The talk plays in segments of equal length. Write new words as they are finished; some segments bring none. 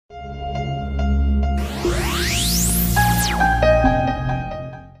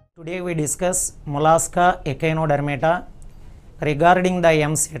Today we discuss Mollusca, Echinodermata. Regarding the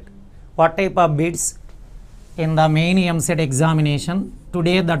EAMCET, what type of bids in the main EAMCET examination?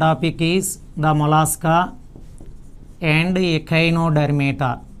 Today the topic is the Mollusca and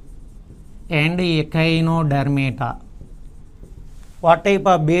Echinodermata. What type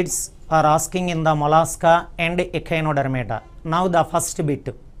of bids are asking in the Mollusca and Echinodermata? Now the first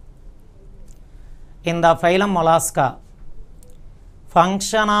bit. In the phylum Mollusca,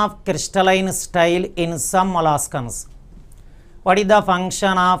 function of crystalline style in some molluscans. What is the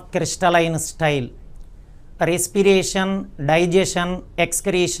function of crystalline style? Respiration, digestion,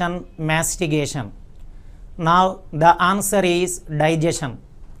 excretion, mastication. Now the answer is digestion.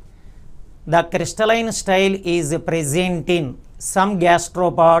 The crystalline style is present in some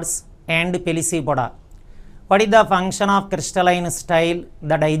gastropods and pelecypoda. What is the function of crystalline style?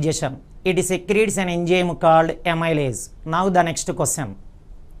 The digestion. It secretes an enzyme called amylase. Now the next question.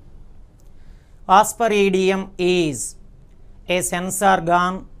 Aspergillium is a sense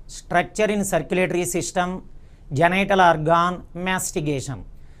organ, structure in circulatory system, genital organ, mastication.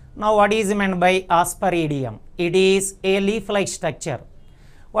 Now what is meant by aspergillium? It is a leaf-like structure.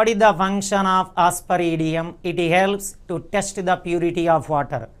 What is the function of aspergillium? It helps to test the purity of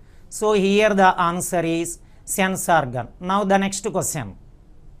water. So here the answer is sense organ. Now the next question.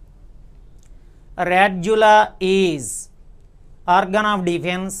 Radula is organ of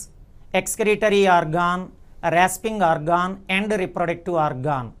defense, excretory organ, rasping organ and reproductive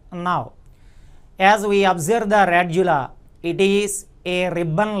organ. Now, as we observe the radula, it is a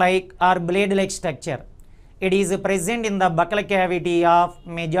ribbon-like or blade-like structure. It is present in the buccal cavity of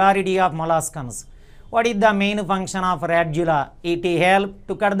majority of molluscans. What is the main function of radula? It helps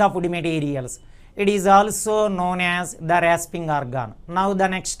to cut the food materials. It is also known as the rasping organ. Now the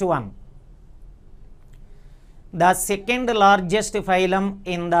next one. The second largest phylum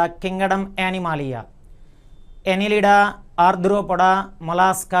in the kingdom Animalia. Annelida, Arthropoda,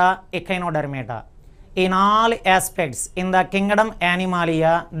 Mollusca, Echinodermata. In all aspects in the kingdom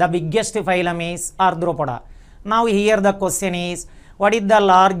Animalia, the biggest phylum is Arthropoda. Now here the question is, what is the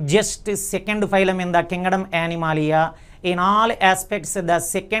largest second phylum in the kingdom Animalia? In all aspects, the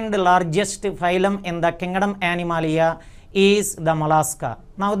second largest phylum in the kingdom Animalia is the Mollusca.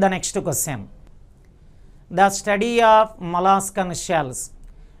 Now the next question. The study of molluscan shells,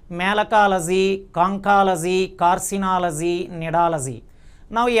 malacology, conchology, carcinology, nidology.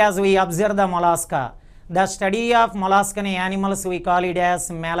 Now as we observe the mollusca, the study of molluscan animals we call it as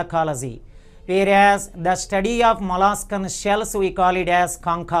malacology, whereas the study of molluscan shells we call it as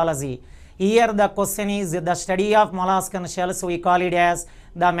conchology. Here the question is the study of molluscan shells we call it as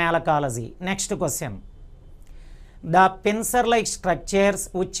the malacology. Next question. The pincer-like structures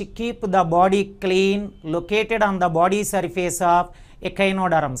which keep the body clean located on the body surface of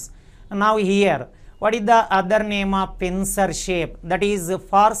echinoderms. Now here, what is the other name of pincer shape? That is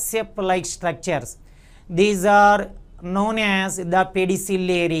forceps-like structures. These are known as the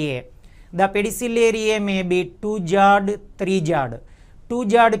pedicellariae. The pedicellariae may be two-jawed, three-jawed.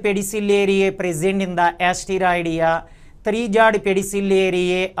 Two-jawed pedicellariae present in the asteroidea. Three-jawed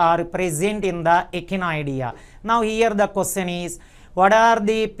pedicellariae are present in the echinoidea. Now here the question is, what are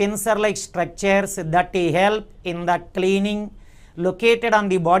the pincer-like structures that help in the cleaning located on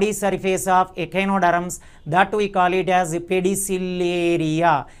the body surface of echinoderms? That we call it as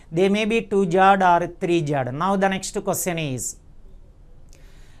pedicellaria. They may be two-jawed or three-jawed. Now the next question is,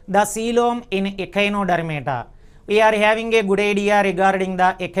 the coelom in Echinodermata. We are having a good idea regarding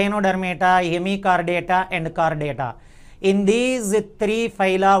the Echinodermata, hemichordata and chordata. In these three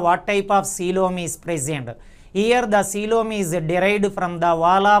phyla, what type of coelom is present? Here the coelom is derived from the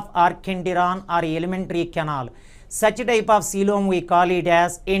wall of archenteron or elementary canal. Such type of coelom we call it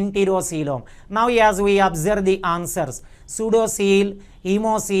as enterocoelom. Now as we observe the answers, pseudocoel,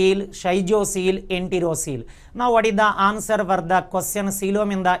 hemocoel, schizocoel, enterocoel. Now what is the answer for the question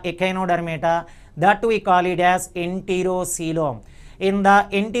coelom in the Echinodermata? That we call it as enterocoelom. In the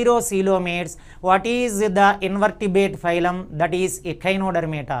enterocoelomates, what is the invertebrate phylum? That is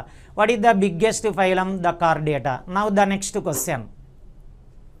Echinodermata. What is the biggest phylum? The chordata. Now the next question.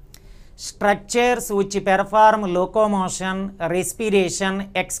 Structures which perform locomotion,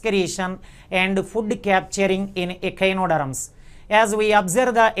 respiration, excretion and food capturing in echinoderms. As we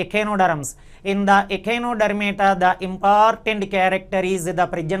observe the echinoderms, in the Echinodermata, the important character is the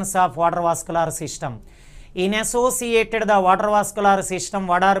presence of water vascular system. In associated the water vascular system,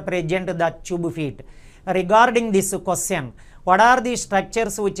 what are present? The tube feet. Regarding this question, what are the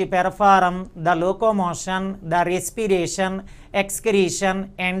structures which perform the locomotion, the respiration,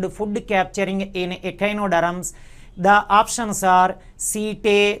 excretion and food capturing in echinoderms? The options are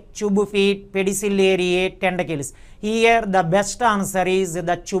setae, tube feet, pedicellariae, tentacles. Here the best answer is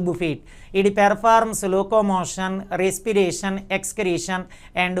the tube feet. It performs locomotion, respiration, excretion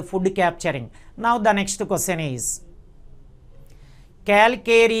and food capturing. Now the next question is,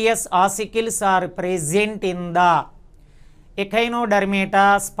 calcareous ossicles are present in the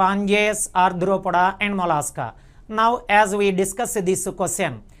Echinodermata, sponges, arthropoda and mollusca. Now as we discuss this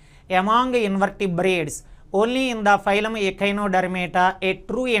question, among invertebrates, only in the phylum Echinodermata a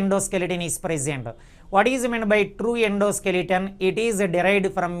true endoskeleton is present. What is meant by true endoskeleton? It is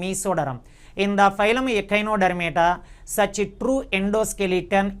derived from mesoderm. In the phylum Echinodermata, such a true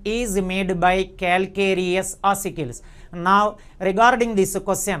endoskeleton is made by calcareous ossicles. Now regarding this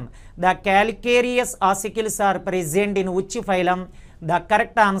question, the calcareous ossicles are present in which phylum? The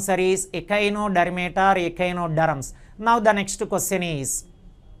correct answer is Echinodermata or echinoderms. Now the next question is,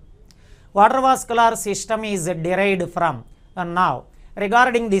 water-vascular system is derived from? Now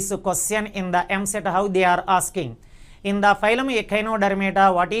regarding this question in the EAMCET, how they are asking, in the phylum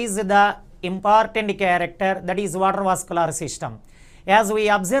Echinodermata, what is the important character? That is water-vascular system. As we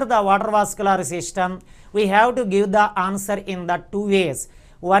observe the water-vascular system, we have to give the answer in the two ways.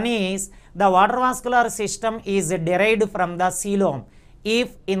 One is, the water-vascular system is derived from the coelom.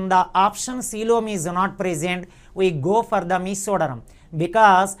 If in the option coelom is not present, we go for the mesoderm,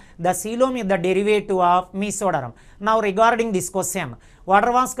 because the coelom is the derivative of mesoderm. Now regarding this question,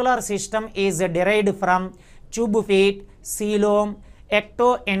 water-vascular system is derived from tube feet, coelom,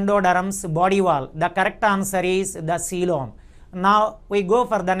 ectoendoderms, body wall. The correct answer is the coelom. Now we go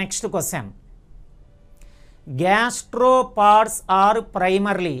for the next question. Gastropods are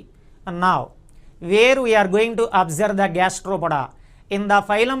primarily. Now where we are going to observe the gastropoda? In the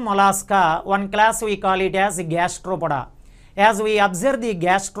phylum Mollusca, one class we call it as gastropoda. As we observe the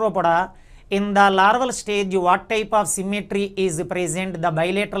gastropoda, in the larval stage, what type of symmetry is present? The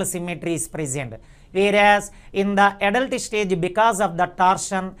bilateral symmetry is present. Whereas in the adult stage, because of the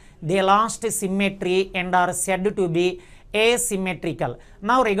torsion, they lost symmetry and are said to be asymmetrical.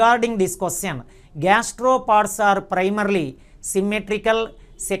 Now regarding this question, gastropods are primarily symmetrical,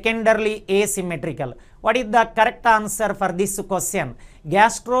 secondarily asymmetrical. What is the correct answer for this question?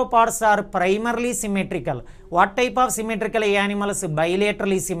 Gastropods are primarily symmetrical. What type of symmetrical animals?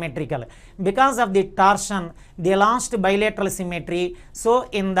 Bilaterally symmetrical. Because of the torsion, they lost bilateral symmetry. So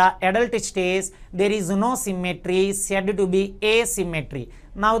in the adult stage, there is no symmetry, said to be asymmetry.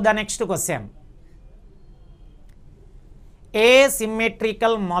 Now the next question.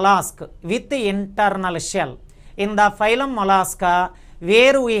 Asymmetrical mollusk with internal shell. In the phylum Mollusca,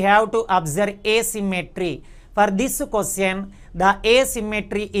 where we have to observe asymmetry. For this question, the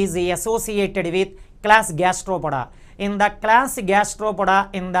asymmetry is associated with class gastropoda. In the class gastropoda,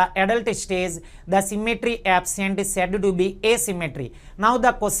 in the adult stage, the symmetry absent is said to be asymmetry. Now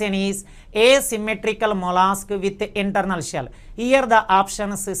the question is, asymmetrical mollusk with internal shell. Here the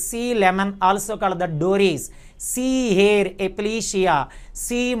options sea lemon, also called the doris, sea hare, Aplysia,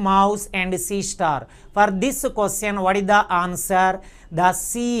 sea mouse and sea star. For this question, what is the answer? The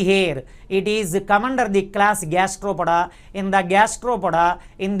sea hare. It is come under the class gastropoda. In the gastropoda,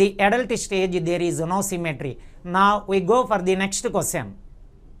 in the adult stage, there is no symmetry. Now we go for the next question.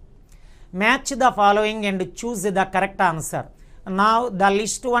 Match the following and choose the correct answer. Now the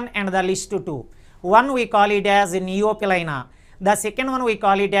list 1 and the list 2. One we call it as Neopelina. The second one we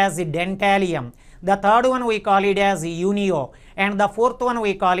call it as Dentalium. The third one we call it as Unio. And the fourth one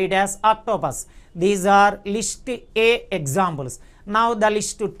we call it as Octopus. These are list A examples. Now the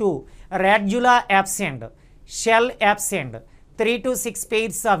list 2. Radula absent, shell absent, 3 to 6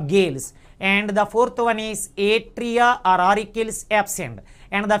 pairs of gills. And the fourth one is atria or auricles absent.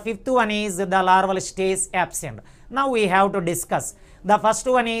 And the fifth one is the larval stage absent. Now we have to discuss. The first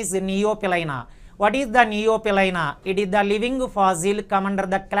one is Neopelina. What is the Neopelina? It is the living fossil come under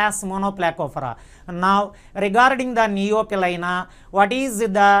the class Monoplacophora. Now regarding the Neopelina, what is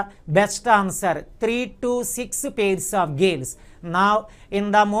the best answer? 3 to 6 pairs of gills. Now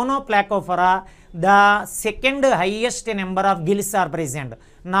in the Monoplacophora, the second highest number of gills are present.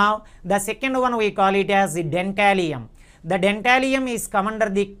 Now the second one we call it as Dentalium. The Dentalium is come under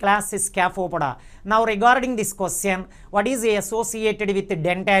the class Scaphopoda. Now regarding this question, what is associated with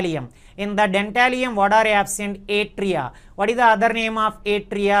Dentalium? In the Dentalium, what are absent? Atria. What is the other name of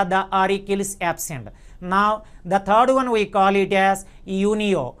atria? The auricles absent. Now the third one we call it as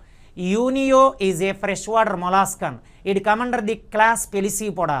Unio. Unio is a freshwater molluscan. It come under the class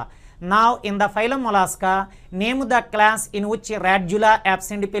Pelecypoda. Now in the phylum Mollusca, name the class in which radula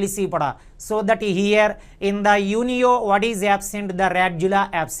absent pellicopoda. So that here in the Unio, what is absent? The radula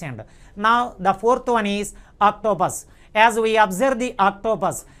absent. Now the fourth one is octopus. As we observe the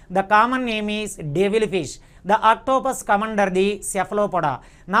octopus, the common name is devilfish. The octopus come under the cephalopoda.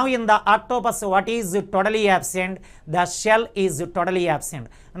 Now in the octopus, what is totally absent? The shell is totally absent.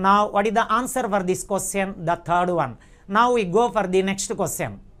 Now what is the answer for this question? The third one. Now we go for the next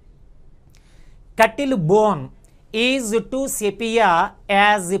question. Cuttle bone is to sepia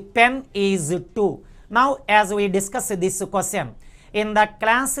as pen is to. Now as we discuss this question, in the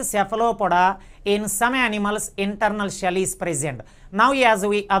class cephalopoda, in some animals internal shell is present. Now as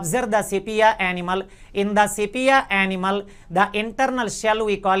we observe the sepia animal, in the sepia animal the internal shell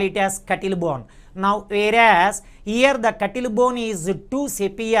we call it as cuttle bone. Now whereas here the cuttle bone is to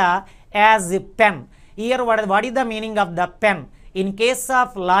sepia as pen. Here what is the meaning of the pen? In case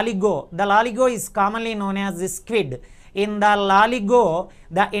of loligo, the loligo is commonly known as the squid. In the loligo,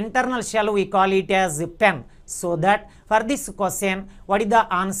 the internal shell we call it as pen. So that for this question, what is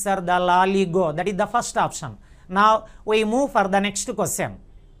the answer? The loligo. That is the first option. Now we move for the next question.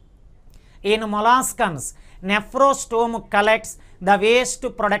 In molluscans, nephrostome collects the waste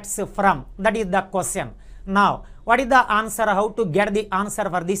products from. That is the question. Now what is the answer? How to get the answer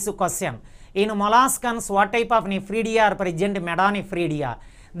for this question? In molluscans, what type of nephridia are present? Metanephridia.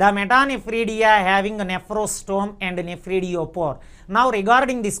 The metanephridia having nephrostome and nephridiopore. Now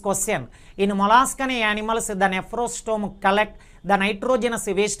regarding this question, in molluscan animals, the nephrostome collect the nitrogenous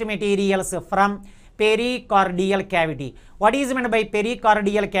waste materials from pericardial cavity. What is meant by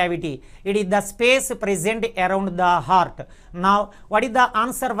pericardial cavity? It is the space present around the heart. Now what is the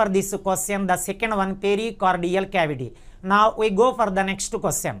answer for this question? The second one, pericardial cavity. Now we go for the next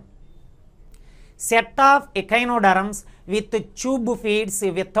question. Set of echinoderms with tube feeds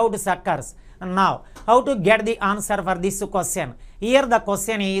without suckers. Now, how to get the answer for this question? Here the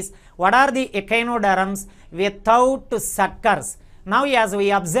question is, what are the echinoderms without suckers? Now as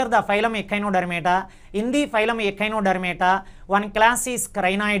we observe the phylum Echinodermata, in the phylum Echinodermata, one class is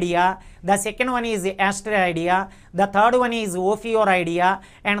Crinoidea, the second one is Asteroidea, the third one is Ophioidea,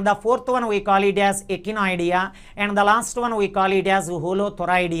 and the fourth one we call it as Echinoidea, and the last one we call it as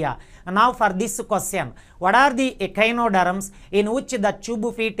Holothuroidea. Now for this question, what are the echinoderms in which the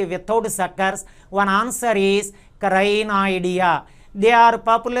tube feet without suckers? One answer is Crinoidea. They are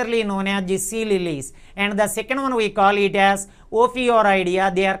popularly known as the sea lilies. And the second one we call it as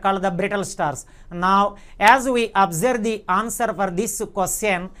Ophioidea. They are called the brittle stars. Now as we observe, the answer for this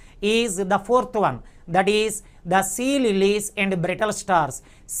question is the fourth one. That is the sea lilies and brittle stars.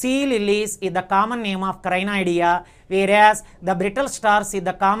 Sea lilies is the common name of Crinoidea, whereas the brittle stars is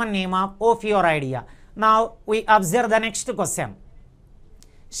the common name of Ophioidea. Now we observe the next question.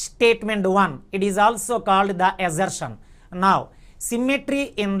 Statement 1. It is also called the assertion. Now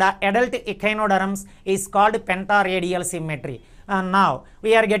symmetry in the adult echinoderms is called pentaradial symmetry. Now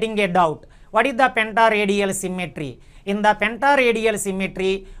we are getting a doubt. What is the pentaradial symmetry? In the pentaradial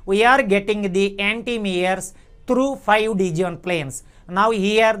symmetry, we are getting the antemeres through 5 division planes. Now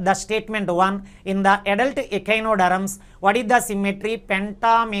here the statement 1, in the adult echinoderms, what is the symmetry?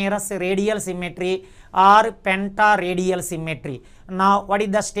 Pentamerous radial symmetry or pentaradial symmetry. Now what is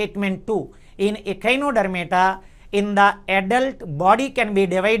the statement 2? In Echinodermata, in the adult, body can be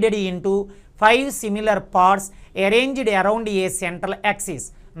divided into 5 similar parts arranged around a central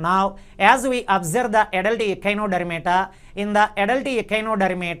axis. Now as we observe the adult Echinodermata, in the adult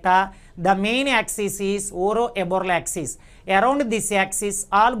Echinodermata, the main axis is oroaboral axis. Around this axis,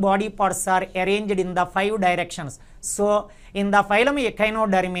 all body parts are arranged in the 5 directions. So in the phylum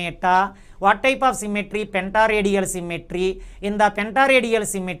Echinodermata, what type of symmetry? Pentaradial symmetry. In the pentaradial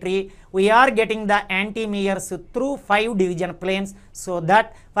symmetry, we are getting the antemeres through 5 division planes. So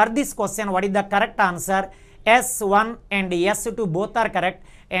that for this question, what is the correct answer? S1 and S2 both are correct,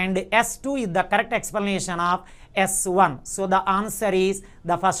 and S2 is the correct explanation of S1. So the answer is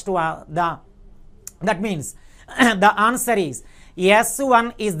the first one. That means the answer is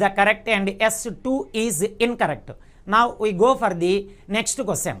S1 is the correct and S2 is incorrect. Now we go for the next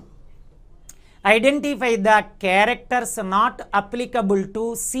question. Identify the characters not applicable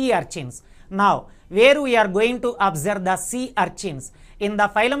to sea urchins. Now where we are going to observe the sea urchins? In the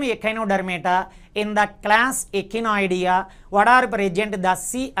phylum Echinodermata, in the class Echinoidea, what are present? The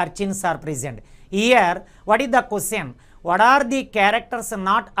sea urchins are present. Here, what is the question? What are the characters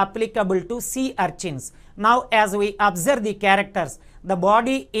not applicable to sea urchins? Now as we observe the characters, the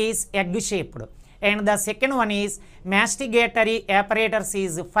body is egg-shaped. And the second one is masticatory apparatus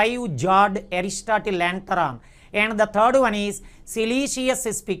is 5-jawed Aristotelantron. and the third one is siliceous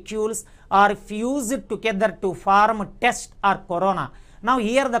spicules are fused together to form test or corona. Now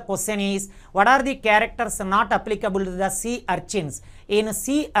here the question is, what are the characters not applicable to the sea urchins? In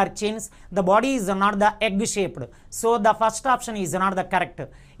sea urchins, the body is not the egg shaped, so the first option is not the correct.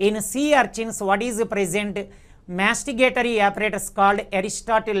 In sea urchins, what is present? Masticatory apparatus called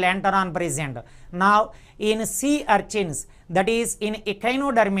Aristotle-Lantern present. Now in sea urchins, that is in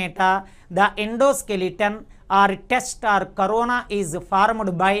Echinodermata, the endoskeleton or test or corona is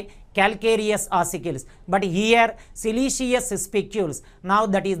formed by calcareous ossicles, but here siliceous spicules. Now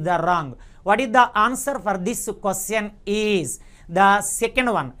that is the wrong. What is the answer for this question is the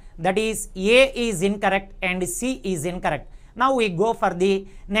second one, that is A is incorrect and C is incorrect. Now we go for the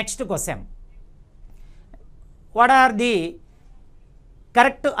next question. What are the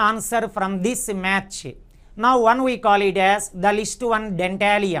correct answer from this match? Now one we call it as the list one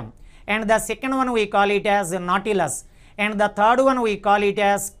dentalium, and the second one we call it as nautilus, and the third one we call it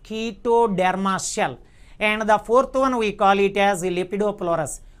as Echinoderma shell, and the fourth one we call it as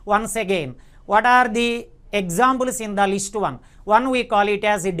Lepidopleurus. Once again, what are the examples in the list one? One we call it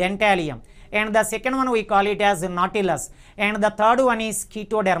as dentalium, and the second one we call it as nautilus, and the third one is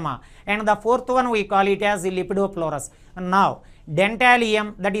Echinoderma, and the fourth one we call it as Lepidopleurus. Now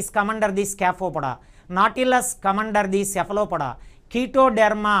dentalium, that is come under the scaphopoda, nautilus come under the cephalopoda,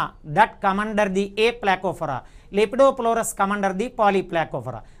 Echinoderma that come under the Aplacophora, Lepidopleurus come under the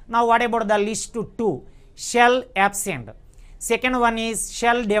Polyplacophora. Now what about the list 2? Shell absent. Second one is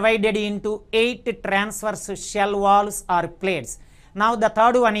shell divided into 8 transverse shell walls or plates. Now the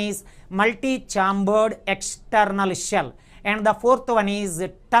third one is multi-chambered external shell, and the fourth one is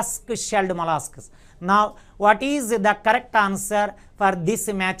tusk-shelled mollusks. Now what is the correct answer for this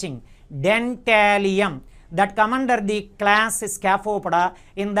matching? Dentalium, that come under the class Scaphopoda.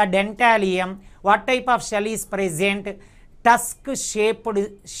 In the dentalium, what type of shell is present? Tusk-shaped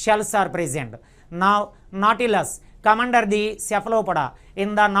shells are present. Now nautilus come under the cephalopoda.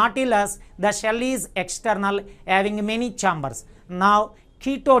 In the nautilus, the shell is external, having many chambers. Now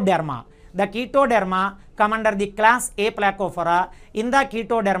Echinoderma, the Echinoderma come under the class Aplacophora. In the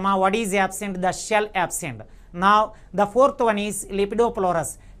Echinoderma, what is absent? The shell absent. Now the fourth one is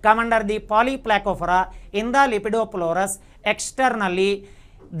Lepidopleurus, come under the Polyplacophora. In the Lepidopleurus, externally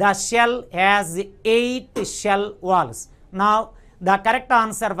the shell has 8 shell walls. Now the correct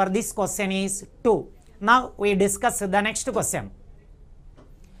answer for this question is 2. Now we discuss the next question.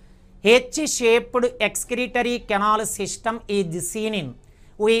 H-shaped excretory canal system is seen in.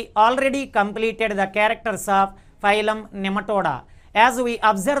 We already completed the characters of phylum Nematoda. As we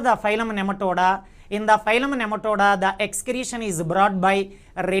observe the phylum Nematoda, in the phylum Nematoda, the excretion is brought by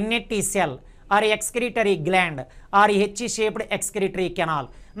Rennetti cell or excretory gland or H-shaped excretory canal.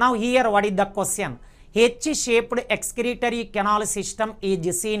 Now here what is the question? H-shaped excretory canal system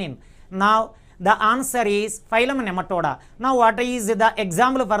is seen in. Now the answer is phylum Nematoda. Now what is the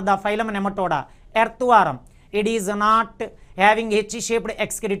example for the phylum Nematoda? Earthworm, it is not having H-shaped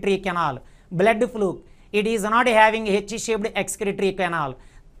excretory canal. Blood fluke, it is not having H-shaped excretory canal.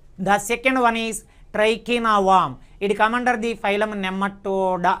 The second one is Trichina worm, it come under the phylum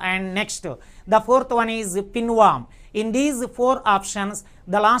Nematoda. And next, the fourth one is pinworm. In these 4 options,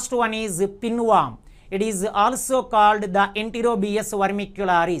 the last one is pinworm. It is also called the Enterobius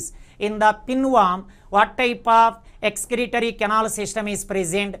vermicularis. In the pinworm, what type of excretory canal system is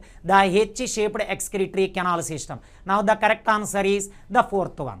present? The H-shaped excretory canal system. Now the correct answer is the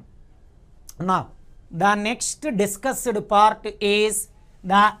fourth one. Now the next discussed part is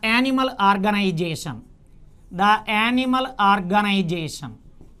the animal organization. The animal organization.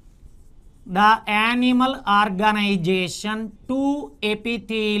 The animal organization to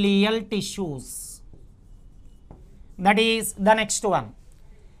epithelial tissues. That is the next one.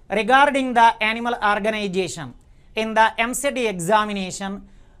 Regarding the animal organization, in the EAMCET examination,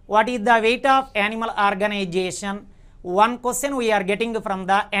 what is the weight of animal organization? One question we are getting from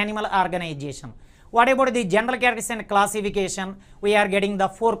the animal organization. What about the general characteristics and classification? We are getting the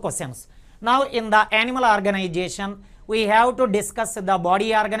 4 questions. Now in the animal organization, we have to discuss the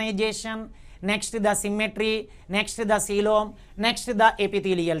body organization, next the symmetry, next the coelom, next the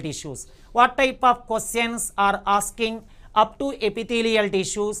epithelial tissues. What type of questions are asking up to epithelial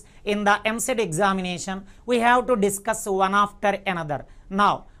tissues in the EAMCET examination? We have to discuss one after another.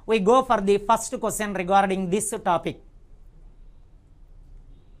 Now we go for the first question regarding this topic.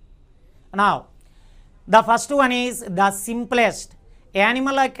 Now the first one is the simplest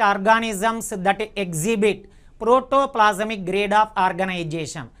animal-like organisms that exhibit protoplasmic grade of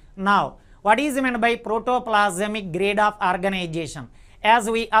organization. Now what is meant by protoplasmic grade of organization? As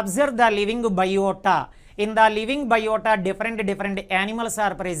we observe the living biota, In the living biota, different animals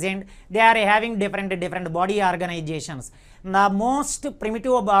are present. They are having different body organizations. The most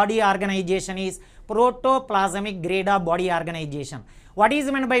primitive body organization is protoplasmic grade of body organization. What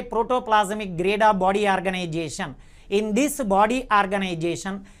is meant by protoplasmic grade of body organization? In this body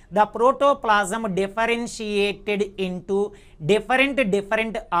organization, the protoplasm differentiated into different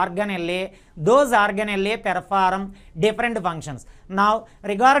organelles. Those organelles perform different functions. Now,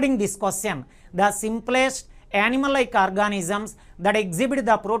 regarding this question, the simplest animal-like organisms that exhibit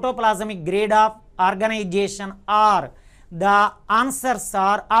the protoplasmic grade of organization are, the answers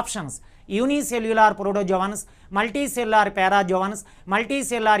are options: unicellular protozoans, multicellular parazoans,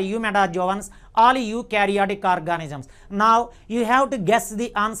 multicellular eumetazoans, all eukaryotic organisms. Now, you have to guess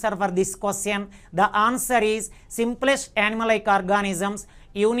the answer for this question. The answer is simplest animal-like organisms,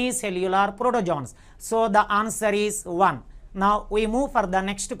 unicellular protozoans. So, the answer is 1. Now, we move for the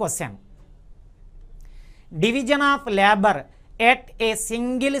next question. Division of labor at a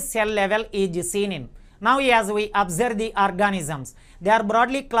single cell level is seen in. Now, as we observe the organisms, they are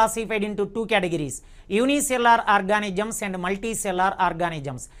broadly classified into two categories: unicellular organisms and multicellular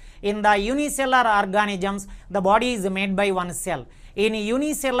organisms. In the unicellular organisms, the body is made by one cell. In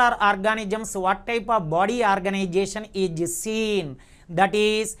unicellular organisms, what type of body organization is seen? That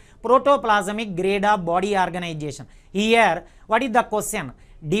is protoplasmic grade of body organization. Here, what is the question?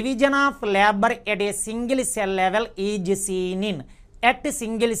 Division of labor at a single cell level is seen in. At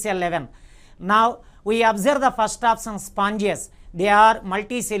single cell level. Now, we observe the first option, sponges. They are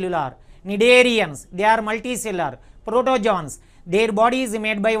multicellular. Cnidarians, they are multicellular. Protozoans, their body is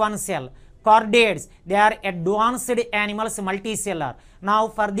made by one cell. Chordates, they are advanced animals, multicellular. Now,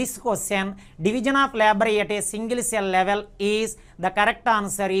 for this question, division of labor at a single cell level is, the correct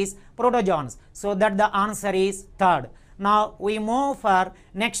answer is protozoans. So, that the answer is 3rd. Now, we move for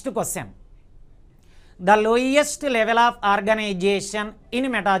next question. The lowest level of organization in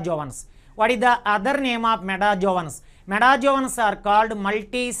metazoans. What is the other name of metazoans? Metazoans are called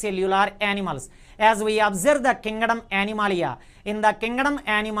multicellular animals. As we observe the kingdom Animalia, in the kingdom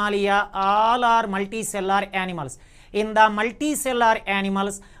Animalia, all are multicellular animals. In the multicellular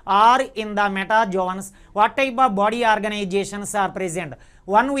animals or in the metazoans, what type of body organizations are present?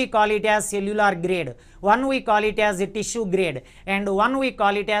 One we call it as cellular grade, one we call it as a tissue grade, and one we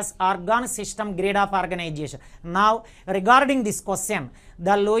call it as organ system grade of organization. Now, regarding this question,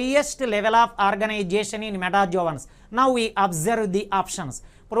 the lowest level of organization in metazoans, now we observe the options: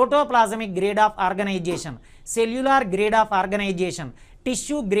 protoplasmic grade of organization, cellular grade of organization,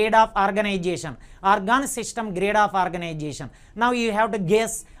 tissue grade of organization, organ system grade of organization. Now, you have to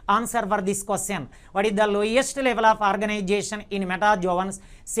guess answer for this question. What is the lowest level of organization in metazoans?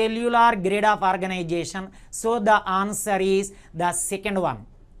 Cellular grade of organization. So, the answer is the second one.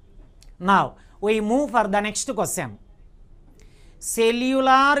 Now, we move for the next question.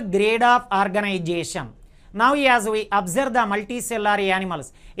 Cellular grade of organization. Now, as we observe the multicellular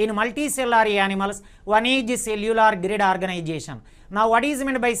animals, in multicellular animals, one is cellular grid organization. Now, what is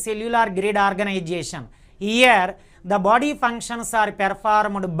meant by cellular grid organization? Here, the body functions are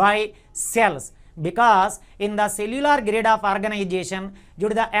performed by cells, because in the cellular grid of organization, due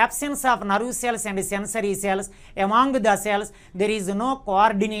to the absence of nerve cells and sensory cells, among the cells, there is no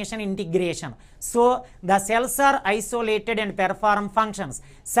coordination integration. So, the cells are isolated and perform functions.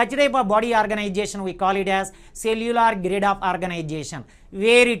 Such type of body organization, we call it as cellular grid of organization.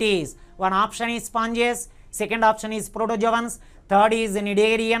 Where it is? One option is sponges, second option is protozoans, third is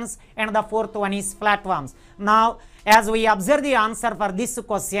cnidarians, and the fourth one is flatworms. Now, as we observe the answer for this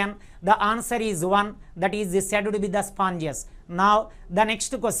question, the answer is 1, that is said to be the sponges. Now, the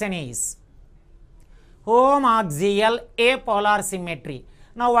next question is homoaxial apolar symmetry.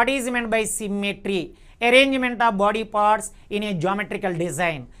 Now, what is meant by symmetry? Arrangement of body parts in a geometrical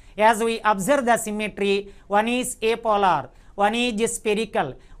design. As we observe the symmetry, one is apolar, one is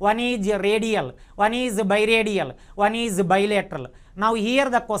spherical, one is radial, one is biradial, one is bilateral. Now, here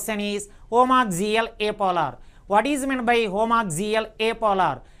the question is homoaxial apolar. What is meant by homoaxial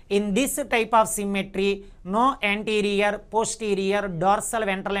apolar? In this type of symmetry, no anterior, posterior, dorsal,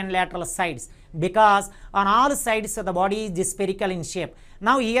 ventral and lateral sides, because on all sides the body is spherical in shape.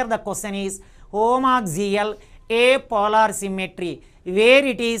 Now, here the question is homoaxial apolar symmetry. Where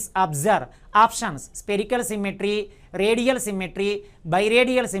it is observed? Options: spherical symmetry, radial symmetry,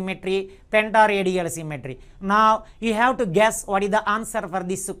 biradial symmetry, pentaradial symmetry. Now, you have to guess what is the answer for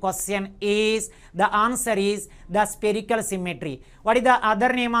this question is. The answer is the spherical symmetry. What is the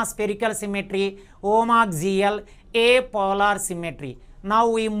other name of spherical symmetry? Homoaxial apolar symmetry. Now,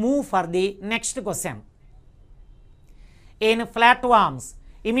 we move for the next question. In flatworms,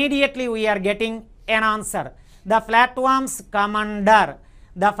 immediately we are getting an answer. The flatworms come under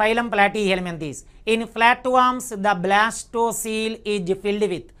the phylum Platyhelminthes. In flatworms, the blastocoel is filled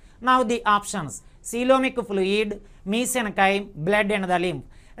with. Now the options: coelomic fluid, mesenchyme, blood and the lymph.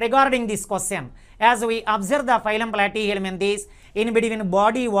 Regarding this question, as we observe the phylum Platyhelminthes, in between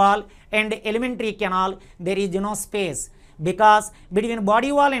body wall and alimentary canal, there is no space. Because between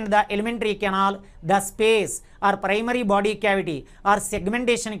body wall and the alimentary canal, the space or primary body cavity or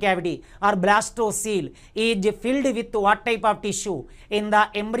segmentation cavity or blastocoel is filled with what type of tissue? In the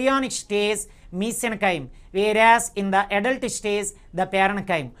embryonic stage, mesenchyme, whereas in the adult stage, the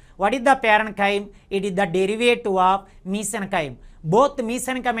parenchyme. What is the parenchyme? It is the derivative of mesenchyme. Both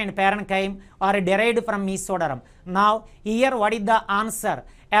mesenchyme and parenchyme are derived from mesoderm. Now, here what is the answer?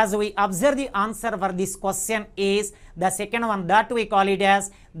 As we observe, the answer for this question is the second one, that we call it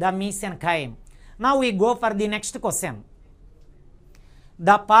as the mesenchyme. Now we go for the next question.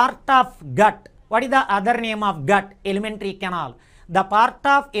 The part of gut. What is the other name of gut? Alimentary canal. The part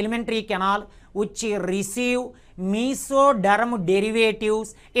of alimentary canal which receive mesoderm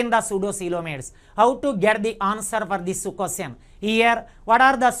derivatives in the pseudocoelomates. How to get the answer for this question? Here, what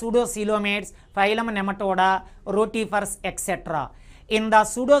are the pseudocoelomates? Phylum Nematoda, rotifers, etc. In the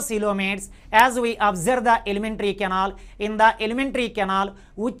pseudocoelomates, as we observe the alimentary canal, in the alimentary canal,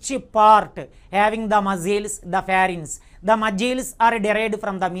 which part having the muscles? The pharynx. The muscles are derived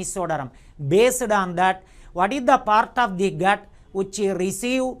from the mesoderm. Based on that, what is the part of the gut which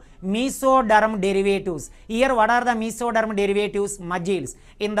receive mesoderm derivatives? Here, what are the mesoderm derivatives? Muscles.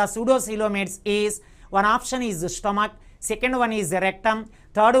 In the pseudocoelomates is, one option is stomach, second one is rectum,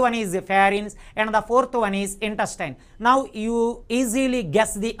 third one is pharynx, and the fourth one is intestine. Now you easily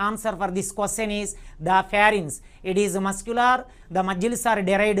guess the answer for this question is the pharynx. It is muscular, the muscles are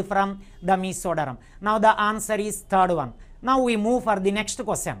derived from the mesoderm. Now the answer is third one. Now we move for the next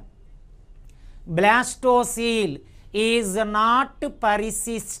question. Blastocoel is not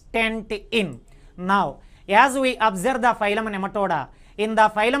persistent in. Now, as we observe the phylum Nematoda, in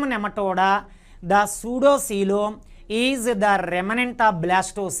the phylum Nematoda, the pseudocoelom is the remnant of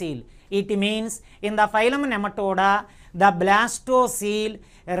blastocoel. It means in the phylum Nematoda, the blastocoel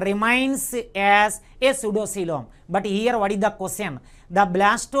remains as a pseudocoelom. But here what is the question? The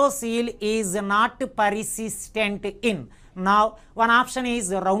blastocoel is not persistent in. Now, one option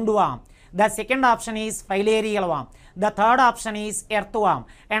is roundworm. The second option is filarial worm. The third option is earthworm.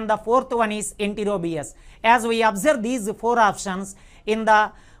 And the fourth one is enterobius. As we observe these four options, in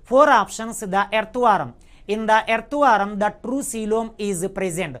the four options, the earthworm. In the earthworm, the true coelom is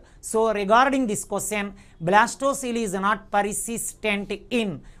present. So, regarding this question, blastocoel is not persistent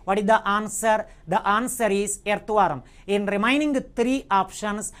in. What is the answer? The answer is earthworm. In remaining three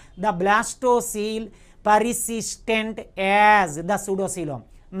options, the blastocoel persistent as the pseudocoelom.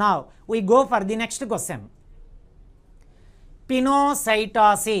 Now, we go for the next question.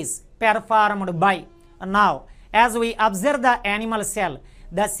 Pinocytosis performed by. Now, as we observe the animal cell,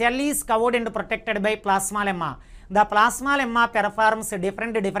 the cell is covered and protected by plasma lemma. The plasma lemma performs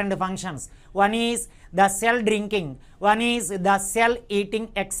different functions. One is the cell drinking, one is the cell eating,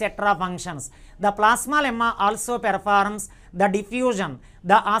 etc. functions. The plasma lemma also performs the diffusion,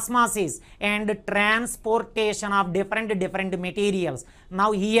 the osmosis and transportation of different materials.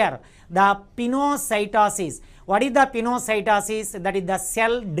 Now here, the pinocytosis. What is the pinocytosis? That is the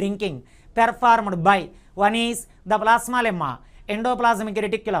cell drinking performed by. One is the plasma lemma, endoplasmic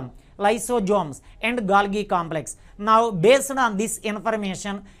reticulum, lysosomes and Golgi complex. Now based on this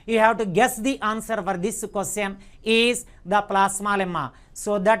information, you have to guess the answer for this question is the plasma lemma.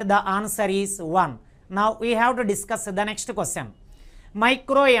 So that the answer is 1. Now we have to discuss the next question.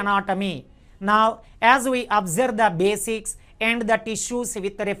 Microanatomy. Now as we observe the basics and the tissues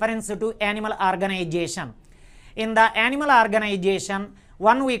with reference to animal organization. In the animal organization,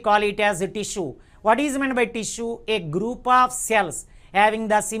 one we call it as a tissue. What is meant by tissue? A group of cells having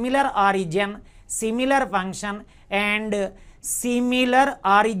the similar origin, similar function and similar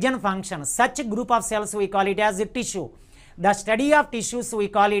origin function. Such group of cells we call it as a tissue. The study of tissues we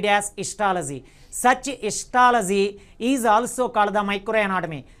call it as histology. Such histology is also called the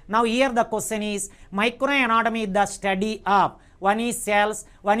microanatomy. Now here the question is, microanatomy is the study of, one is cells,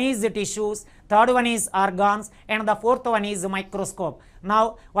 one is the tissues, third one is organs and the fourth one is microscope.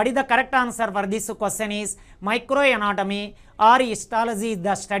 Now what is the correct answer for this question is microanatomy or histology is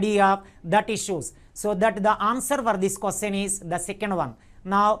the study of the tissues. So that the answer for this question is the second one.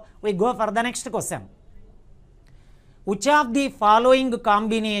 Now we go for the next question. Which of the following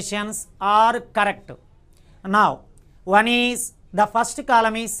combinations are correct? Now, one is, the first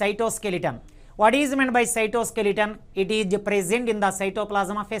column is cytoskeleton. What is meant by cytoskeleton? It is present in the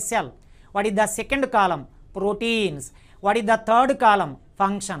cytoplasm of a cell. What is the second column? Proteins. What is the third column?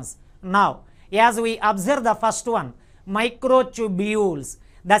 Functions. Now, as we observe the first one, microtubules.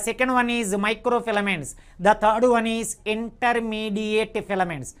 The second one is microfilaments. The third one is intermediate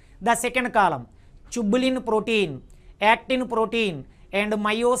filaments. The second column, tubulin protein, actin protein, and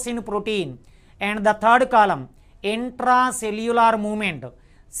myosin protein. And the third column, intracellular movement.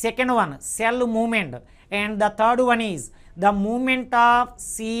 Second one, cell movement. And the third one is the movement of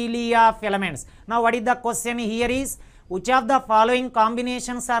cilia filaments. Now, what is the question here is, which of the following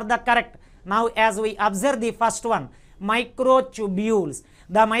combinations are the correct? Now, as we observe the first one, microtubules.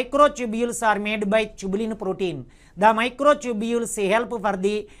 The microtubules are made by tubulin protein. The microtubules help for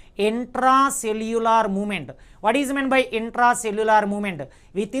the intracellular movement. What is meant by intracellular movement?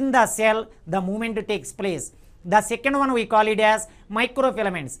 Within the cell, the movement takes place. The second one we call it as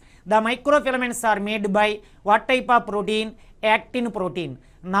microfilaments. The microfilaments are made by what type of protein? Actin protein.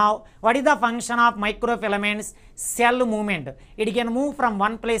 Now, what is the function of microfilaments? Cell movement. It can move from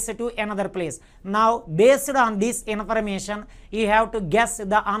one place to another place. Now, based on this information, you have to guess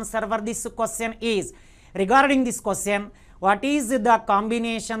the answer for this question is. Regarding this question, what is the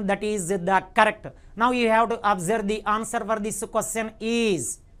combination that is the correct? Now, you have to observe the answer for this question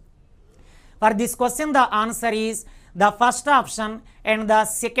is. For this question, the answer is the first option and the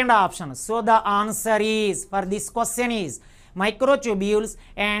second option. So, the answer is for this question is microtubules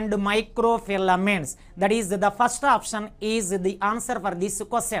and microfilaments. That is the first option is the answer for this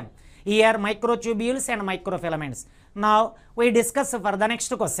question. Here microtubules and microfilaments. Now we discuss for the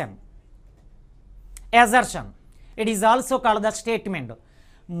next question. Assertion. It is also called the statement.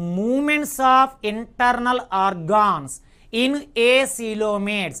 Movements of internal organs in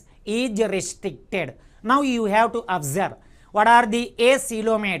acoelomates is restricted. Now you have to observe what are the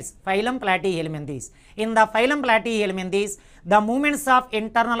acoelomates? Phylum Platyhelminthes. In the phylum Platyhelminthes, the movements of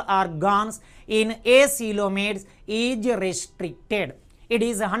internal organs in acoelomates is restricted. It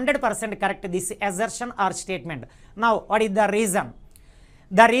is 100% correct, this assertion or statement. Now, what is the reason?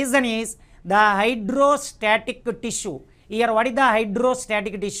 The reason is the hydrostatic tissue. Here, what is the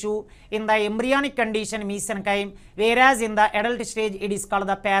hydrostatic tissue? In the embryonic condition, mesenchyme, whereas in the adult stage, it is called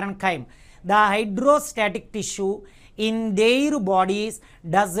the parenchyme. The hydrostatic tissue in their bodies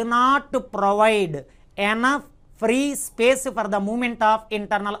does not provide enough free space for the movement of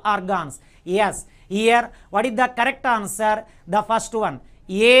internal organs. Yes, here what is the correct answer? The first one,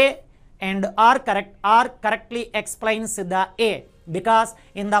 A and R correctly explains the A, because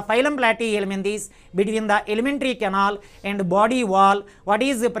in the phylum Platyhelminthes, between the alimentary canal and body wall, what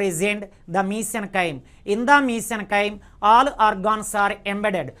is present? The mesenchyme. In the mesenchyme, all organs are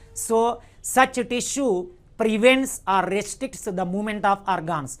embedded. So, such tissue prevents or restricts the movement of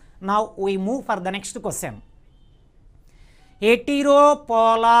organs. Now, we move for the next question.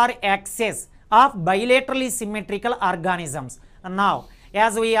 Heteropolar axis of bilaterally symmetrical organisms. Now,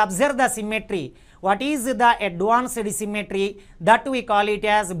 as we observe the symmetry, what is the advanced symmetry? That we call it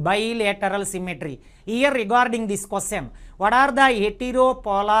as bilateral symmetry. Here regarding this question, what are the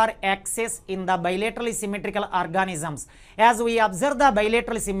heteropolar axes in the bilaterally symmetrical organisms? As we observe the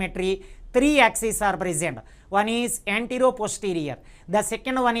bilateral symmetry, three axes are present. One is anteroposterior, the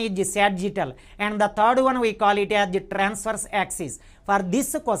second one is sagittal, and the third one we call it as the transverse axis. For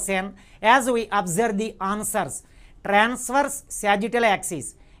this question, as we observe the answers, transverse sagittal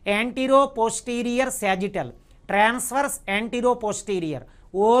axis, anteroposterior sagittal, transverse anteroposterior,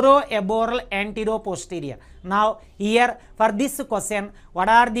 oroeboral anteroposterior. Now, here for this question, what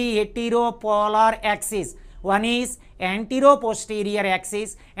are the heteropolar axes? One is anteroposterior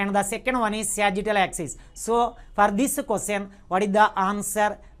axis and the second one is sagittal axis. So, for this question, what is the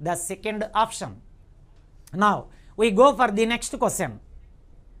answer? The second option. Now, we go for the next question.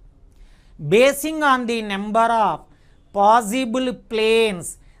 Basing on the number of possible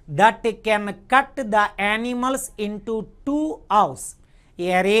planes that can cut the animals into two halves,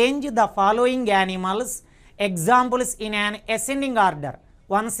 arrange the following animals examples in an ascending order.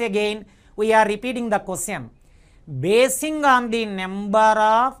 Once again, we are repeating the question. Basing on the number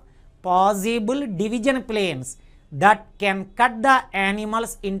of possible division planes that can cut the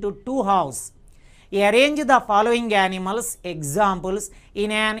animals into two halves, arrange the following animals examples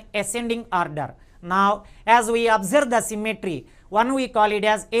in an ascending order. Now, as we observe the symmetry, one we call it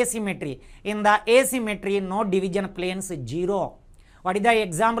as asymmetry. In the asymmetry, no division planes, 0. What is the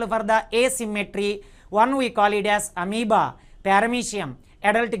example for the asymmetry? One we call it as amoeba, paramecium,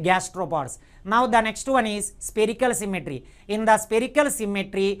 adult gastropods. Now the next one is spherical symmetry. In the spherical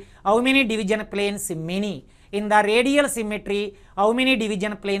symmetry, how many division planes? Many. In the radial symmetry, how many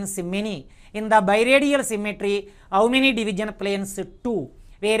division planes? Many. In the biradial symmetry, how many division planes? 2.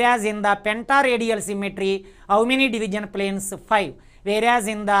 whereas in the pentaradial symmetry, how many division planes? 5. Whereas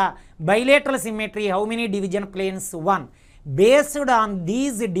in the bilateral symmetry, how many division planes? 1. Based on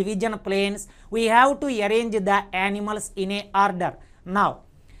these division planes, we have to arrange the animals in a order. Now,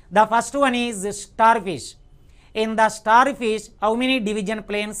 the first one is starfish. In the starfish, how many division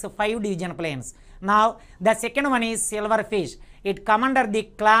planes? 5 division planes. Now, the second one is silverfish. It comes under the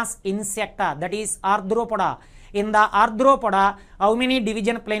class Insecta, that is Arthropoda. In the Arthropoda, how many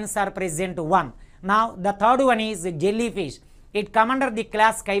division planes are present? 1. Now, the third one is jellyfish. It comes under the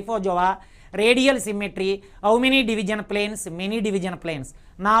class Kyphozoa. Radial symmetry, how many division planes? Many division planes.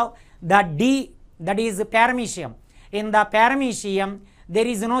 Now, the D, that is paramecium. In the paramecium, there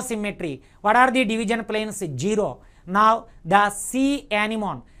is no symmetry. What are the division planes? 0. Now, the sea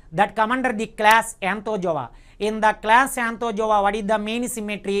anemone, that come under the class Anthozoa. In the class Anthozoa, what is the main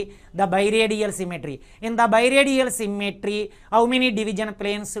symmetry? The biradial symmetry. In the biradial symmetry, how many division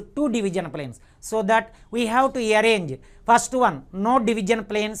planes? 2 division planes. So that we have to arrange. First one, no division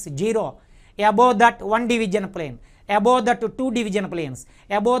planes, 0. Above that, 1 division plane. Above that, 2 division planes.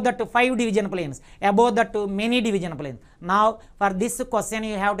 Above that, 5 division planes. Above that, many division planes. Now, for this question,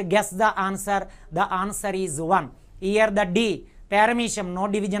 you have to guess the answer. The answer is 1. Here the D, paramecium, no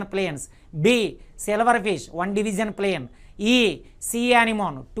division planes. B, silverfish, 1 division plane. E, sea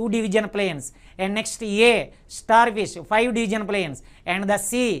anemone, 2 division planes. And next A, starfish, 5 division planes. And the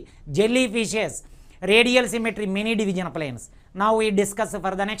C, jellyfishes, radial symmetry, many division planes. Now we discuss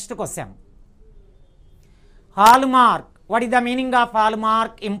for the next question. Hallmark. What is the meaning of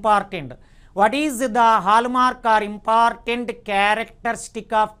hallmark? Important. What is the hallmark or important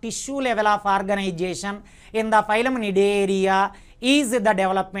characteristic of tissue level of organization in the phylum Cnidaria is the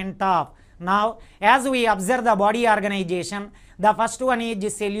development of. Now, as we observe the body organization, the first one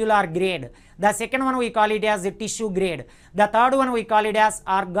is cellular grade. The second one we call it as tissue grade. The third one we call it as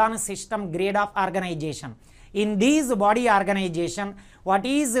organ system grade of organization. In these body organization, what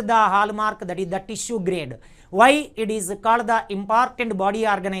is the hallmark? That is the tissue grade. Why it is called the important body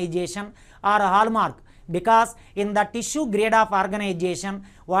organization or hallmark? Because in the tissue grade of organization,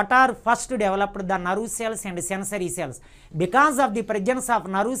 what are first developed? The nerve cells and sensory cells. Because of the presence of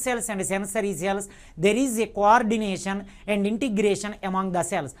nerve cells and sensory cells, there is a coordination and integration among the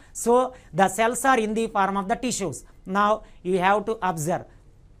cells. So, the cells are in the form of the tissues. Now, you have to observe.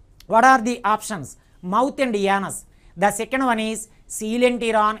 What are the options? Mouth and anus. The second one is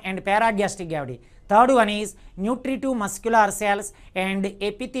coelenteron and paragastric cavity. Third one is nutritive muscular cells and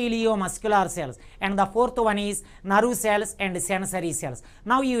epitheliomuscular cells. And the fourth one is nerve cells and sensory cells.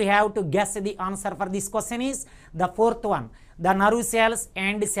 Now you have to guess the answer for this question is the fourth one, the nerve cells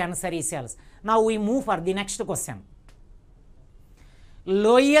and sensory cells. Now we move for the next question.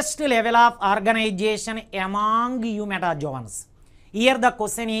 Lowest level of organization among eumetazoans. Here the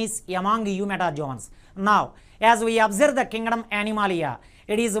question is among eumetazoans. Now, as we observe the kingdom Animalia,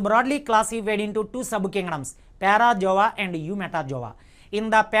 it is broadly classified into 2 subkingdoms, Parazoa and Eumetazoa. In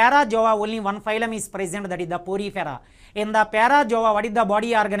the Parazoa, only one phylum is present, that is the Porifera. In the Parazoa, what is the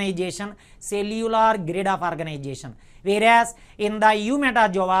body organization? Cellular grade of organization. Whereas in the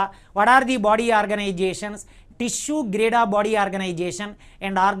Eumetazoa, what are the body organizations? Tissue grade of body organization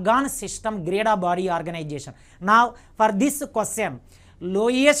and organ system grade of body organization. Now, for this question,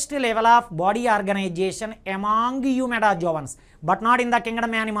 lowest level of body organization among eumetazoans, but not in the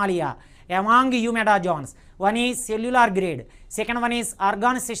kingdom Animalia. Among eumetazoans, one is cellular grade, second one is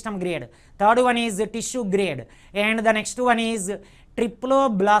organ system grade, third one is tissue grade, and the next one is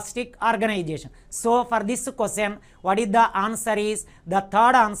triploblastic organization. So, for this question, what is the answer is the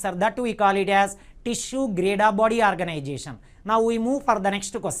third answer, that we call it as tissue grade of body organization. Now, we move for the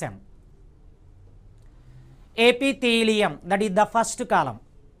next question. Epithelium, that is the first column.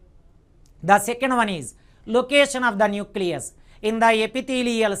 The second one is location of the nucleus. In the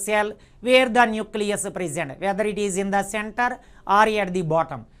epithelial cell, where the nucleus is present, whether it is in the center or at the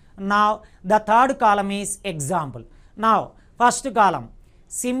bottom. Now, the third column is example. Now, first column,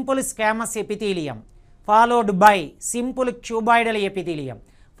 simple squamous epithelium, followed by simple cuboidal epithelium,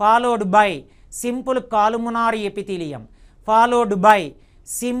 followed by simple columnar epithelium, followed by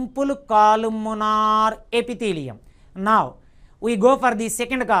simple columnar epithelium. Now, we go for the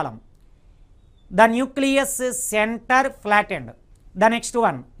second column. The nucleus center flattened. The next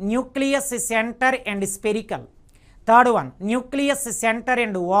one, nucleus center and spherical. Third one, nucleus center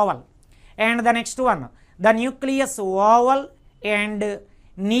and oval. And the next one, the nucleus oval and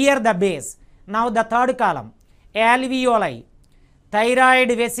near the base. Now the third column, alveoli,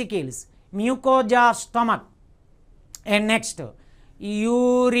 thyroid vesicles, mucosa of stomach, and next,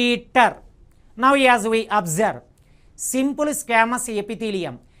 ureter. Now as we observe, simple squamous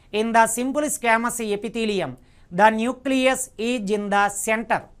epithelium. In the simple squamous epithelium, the nucleus is in the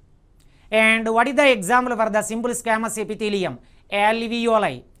center. And what is the example for the simple squamous epithelium?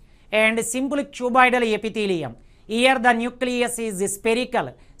 Alveoli. And simple cuboidal epithelium. Here the nucleus is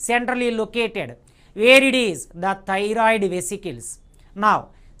spherical, centrally located. Where it is? The thyroid vesicles. Now,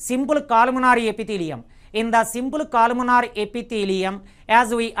 simple columnar epithelium. In the simple columnar epithelium,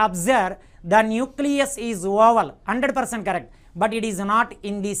 as we observe, the nucleus is oval, 100% correct, but it is not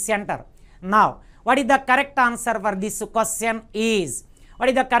in the center. Now, what is the correct answer for this question is? What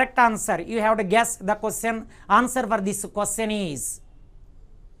is the correct answer? You have to guess the question. Answer for this question is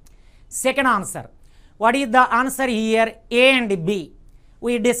second answer. What is the answer here? A and B.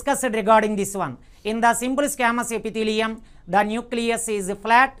 We discussed regarding this one. In the simple squamous epithelium, the nucleus is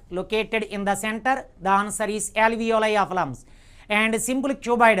flat, located in the center. The answer is alveoli of lungs. And simple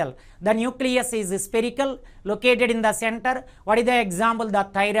cuboidal, the nucleus is spherical, located in the center. What is the example? The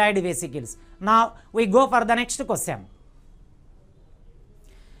thyroid vesicles. Now, we go for the next question.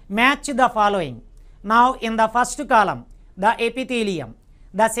 Match the following. Now, in the first column, the epithelium.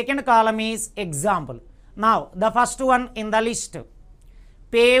 The second column is example. Now, the first one in the list,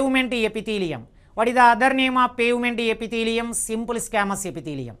 pavement epithelium. What is the other name of pavement epithelium? Simple squamous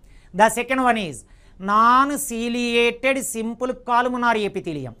epithelium. The second one is non-ciliated simple columnar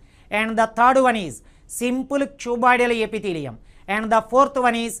epithelium. And the third one is simple cuboidal epithelium. And the fourth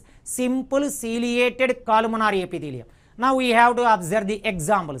one is simple ciliated columnar epithelium. Now we have to observe the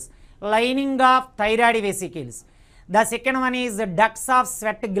examples. Lining of thyroid vesicles. The second one is ducts of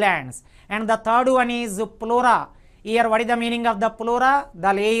sweat glands. And the third one is pleura. Here, what is the meaning of the pleura?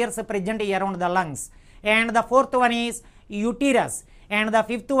 The layers present around the lungs. And the fourth one is uterus. And the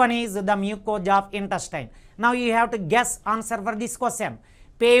fifth one is the mucosa of intestine. Now you have to guess answer for this question.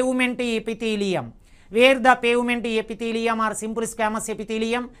 Pavement epithelium. Where the pavement epithelium or simple squamous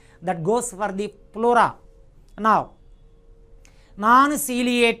epithelium? That goes for the pleura. Now,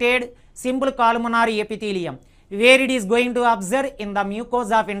 non-ciliated simple columnar epithelium. Where it is going to observe? In the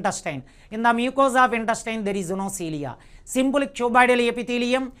mucosa of intestine. In the mucosa of intestine, there is no cilia. Simple cuboidal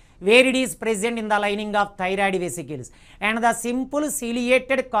epithelium, where it is present in the lining of thyroid vesicles. And the simple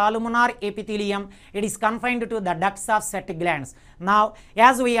ciliated columnar epithelium, it is confined to the ducts of sweat glands. Now,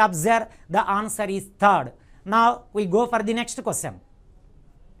 as we observe, the answer is third. Now, we go for the next question.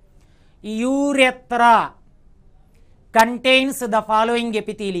 Urethra contains the following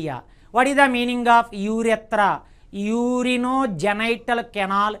epithelia. What is the meaning of urethra? Urinogenital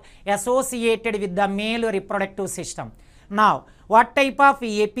canal associated with the male reproductive system. Now, what type of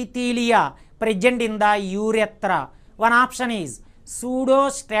epithelia present in the urethra? One option is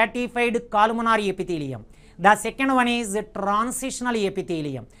pseudo-stratified columnar epithelium. The second one is transitional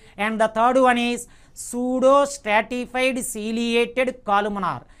epithelium. And the third one is pseudo-stratified ciliated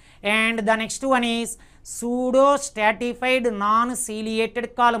columnar. And the next one is pseudo-stratified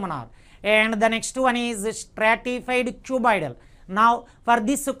non-ciliated columnar. And the next one is stratified cuboidal. Now, for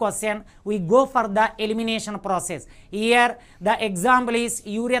this question, we go for the elimination process. Here, the example is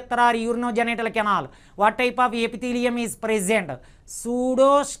urethra or urinogenital canal. What type of epithelium is present?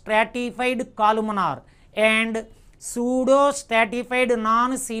 Pseudo-stratified columnar and pseudo-stratified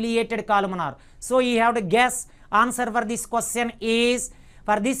non-ciliated columnar. So, you have to guess answer for this question is,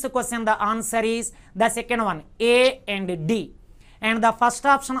 for this question, the answer is the second one, A and D. And the first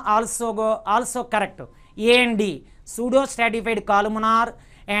option also correct. A and D, pseudo-stratified columnar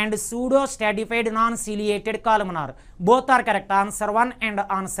and pseudo-stratified non-ciliated columnar. Both are correct. Answer 1 and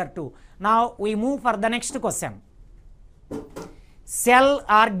answer 2. Now we move for the next question. Cell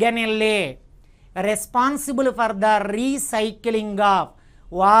organelle responsible for the recycling of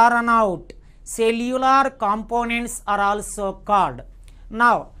worn out cellular components are also called.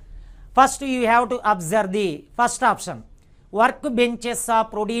 Now, first you have to observe the first option. Workbenches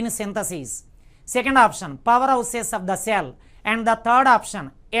of protein synthesis. Second option, powerhouses of the cell. And the third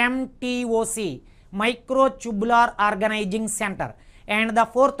option, MTOC, microtubular organizing center. And the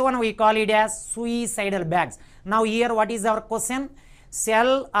fourth one we call it as suicidal bags. Now here what is our question?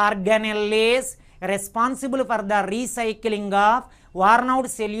 Cell organelles responsible for the recycling of worn out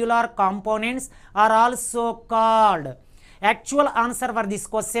cellular components are also called. Actual answer for this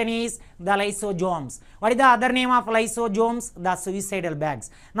question is the lysosomes. What is the other name of lysosomes? The suicidal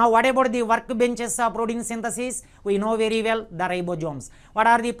bags. Now what about the workbenches of protein synthesis? We know very well the ribosomes. What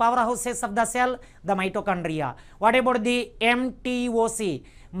are the powerhouses of the cell? The mitochondria. What about the MTOC?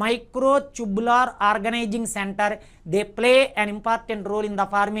 Microtubular organizing center. They play an important role in the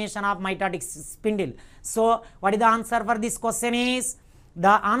formation of mitotic spindle. So what is the answer for this question is?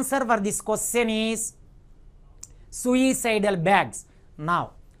 The answer for this question is suicidal bags.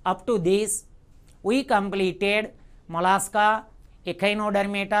 Now, up to this, we completed Mollusca,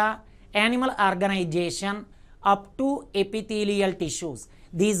 Echinodermata, animal organization up to epithelial tissues.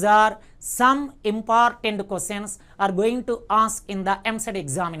 These are some important questions are going to ask in the EAMCET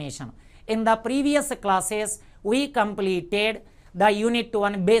examination. In the previous classes, we completed the unit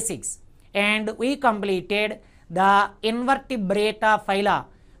 1 basics and we completed the invertebrata phyla,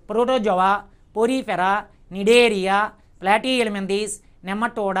 Protozoa, Porifera, Cnidaria, Platyhelminthes,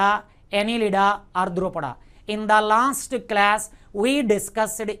 Nematoda, Annelida, Arthropoda. In the last class, we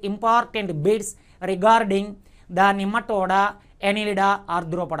discussed important bits regarding the Nematoda, Annelida,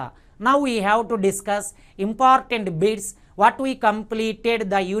 Arthropoda. Now we have to discuss important bits what we completed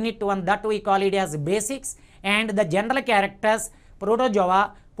the unit 1 that we call it as basics and the general characters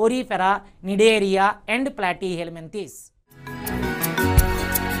Protozoa, Porifera, Cnidaria and Platyhelminthes.